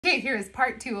Okay, here is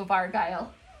part 2 of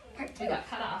Argyle. Part 2. We got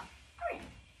cut off. Alright.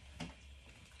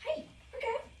 Hey,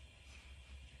 Argyle.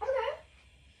 Argyle.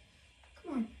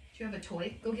 Come on. Do you have a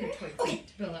toy? Go get a toy Okay.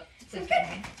 to build up. Sounds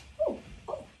good. Oh,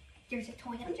 there's a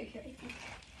toy under here, I think.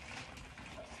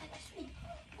 What does that just mean?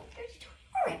 Oh, there's a toy.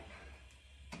 Alright.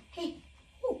 Hey.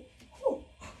 Oh. Look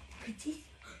at this.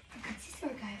 Look at this,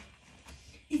 Argyle.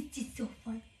 Is this so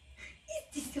fun?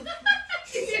 Is this so fun?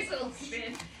 His little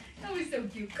spin. That was so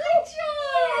cute. Good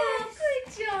job! Yes.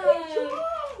 Good job! Good job.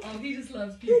 Oh, he just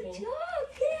loves people. Good job,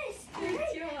 yes. Good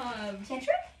Alright. job.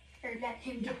 Tantrum? Or let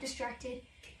him get distracted?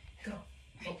 Go.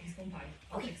 Oh, he's going by.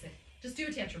 I'll Okay. fix it. Just do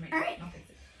a tantrum right All right. now. I'll fix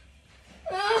it.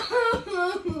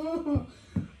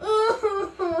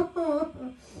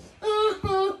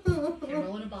 Okay,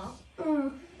 rolling a ball.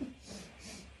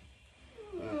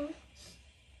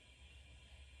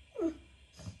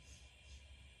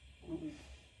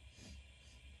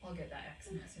 I'll get that X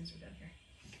as soon as we're done here.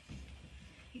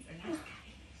 He's a nice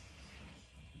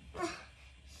guy.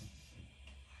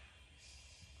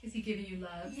 Is he giving you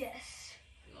love? Yes.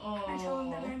 Oh. Can I tell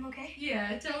him that I'm okay?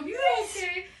 Yeah, tell him you're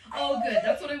okay. Oh, good.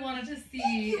 That's what I wanted to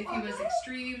see. If he was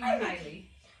extremely highly.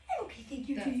 I'm okay, thank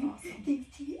you. That's to you. awesome.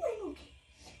 Thanks to you, I'm okay.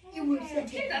 You were such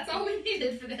Okay, a that's all we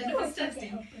needed for the end You of were his such a testing.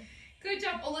 helper. Good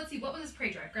job. Oh, let's see. What was his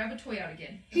prey drive? Grab a toy out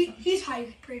again. He's high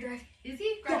prey drive. Is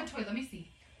he? Grab Yeah. a toy. Let me see.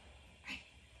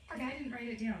 Okay, I didn't write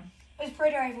it down. His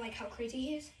prey drive, like how crazy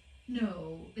he is,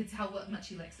 No, it's how much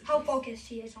he likes it. how focused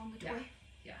he is on the toy.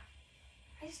 Yeah.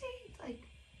 I say like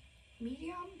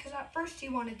medium, because at first he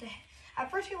wanted the.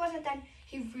 At first he wasn't. Then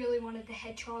he really wanted the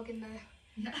hedgehog and the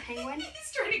Yeah. penguin.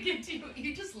 He's trying to get to you.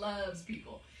 He just loves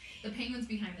people. The penguin's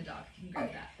behind the dog. You can grab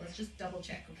Okay. that. Let's just double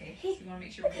check, okay? Hey. We want to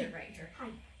make sure we get it right here. Hi.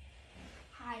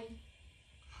 Hi.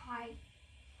 Hi.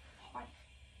 Hi.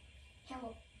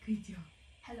 Hello. Good job.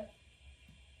 Hello.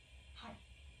 Hi.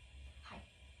 Hi.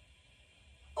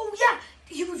 Oh yeah,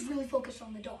 he was really focused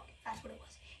on the dog. That's what it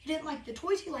was. He didn't like the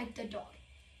toys. He liked the dog.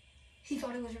 He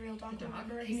thought it was a real dog. The dog.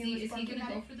 Remember? Is And he was going to barking at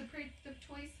go it. for the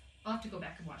toys? I'll have to go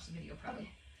back and watch the video probably.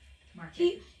 Okay. To mark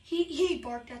it. He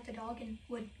barked at the dog and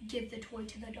would give the toy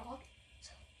to the dog.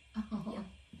 So Oh, yeah.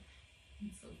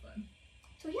 It's so fun.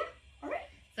 so yeah. All right.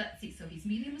 Let's see. So he's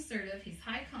medium assertive. He's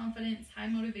high confidence, high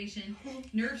motivation,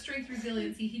 nerve strength,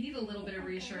 resiliency. He needed a little bit of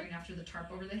reassuring after the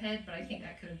tarp over the head, but I think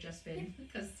that could have just been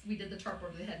because we did the tarp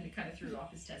over the head and it kind of threw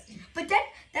off his testing. But then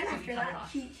So after he cut it that,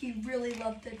 off. he really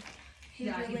loved the. He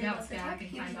really bounced loved the back tarp. and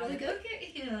He climbed was on. really Look good. at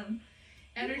him.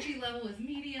 Energy level was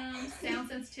medium. Sound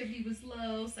sensitivity was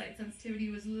low. Sight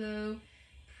sensitivity was low.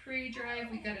 Prey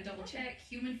drive, we got to double check.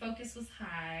 Human focus was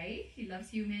high. He loves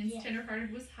humans. Yeah.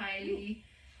 Tenderhearted was highly,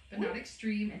 but not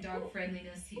extreme. And dog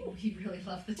friendliness, he really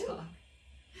loved the dog.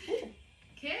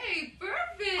 Okay,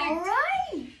 perfect. All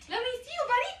right. Let me see you,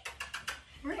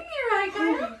 buddy. Come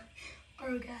here, Argyle.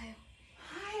 Argyle.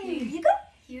 Hi. Here you go.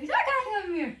 Here's Argyle.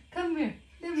 Come here. Come here.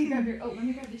 Let me grab your. Oh, let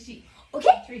me grab the sheet.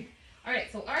 Okay. 3. All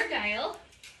right, so Argyle.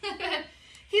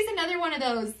 He's another one of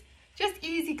those just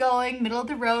easygoing, middle of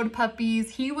the road puppies.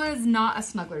 He was not a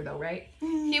snuggler though, right?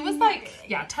 He was like,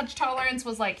 yeah, touch tolerance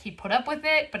was like he put up with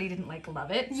it, but he didn't like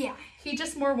love it. Yeah. He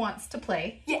just more wants to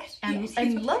play. Yes. And, yes,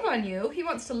 and love on you. He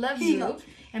wants to love He you loves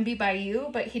and be by you,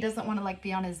 but he doesn't want to like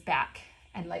be on his back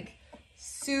and like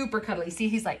super cuddly. See,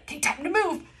 he's like, take time to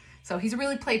move. So he's a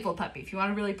really playful puppy. If you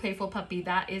want a really playful puppy,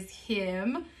 that is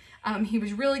him. He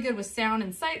was really good with sound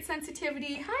and sight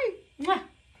sensitivity. Hi. Mwah.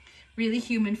 Really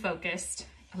human focused.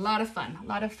 A lot of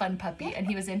fun puppy. And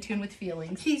he was in tune with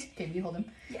feelings. Okay, you hold him.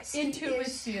 Yes. In he tune with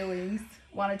is. feelings.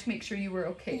 Wanted to make sure you were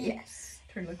okay. Yes.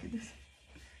 Turn, look at this.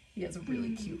 He has a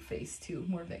really cute face too.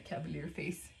 More of that cavalier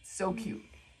face. So cute.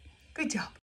 Good job.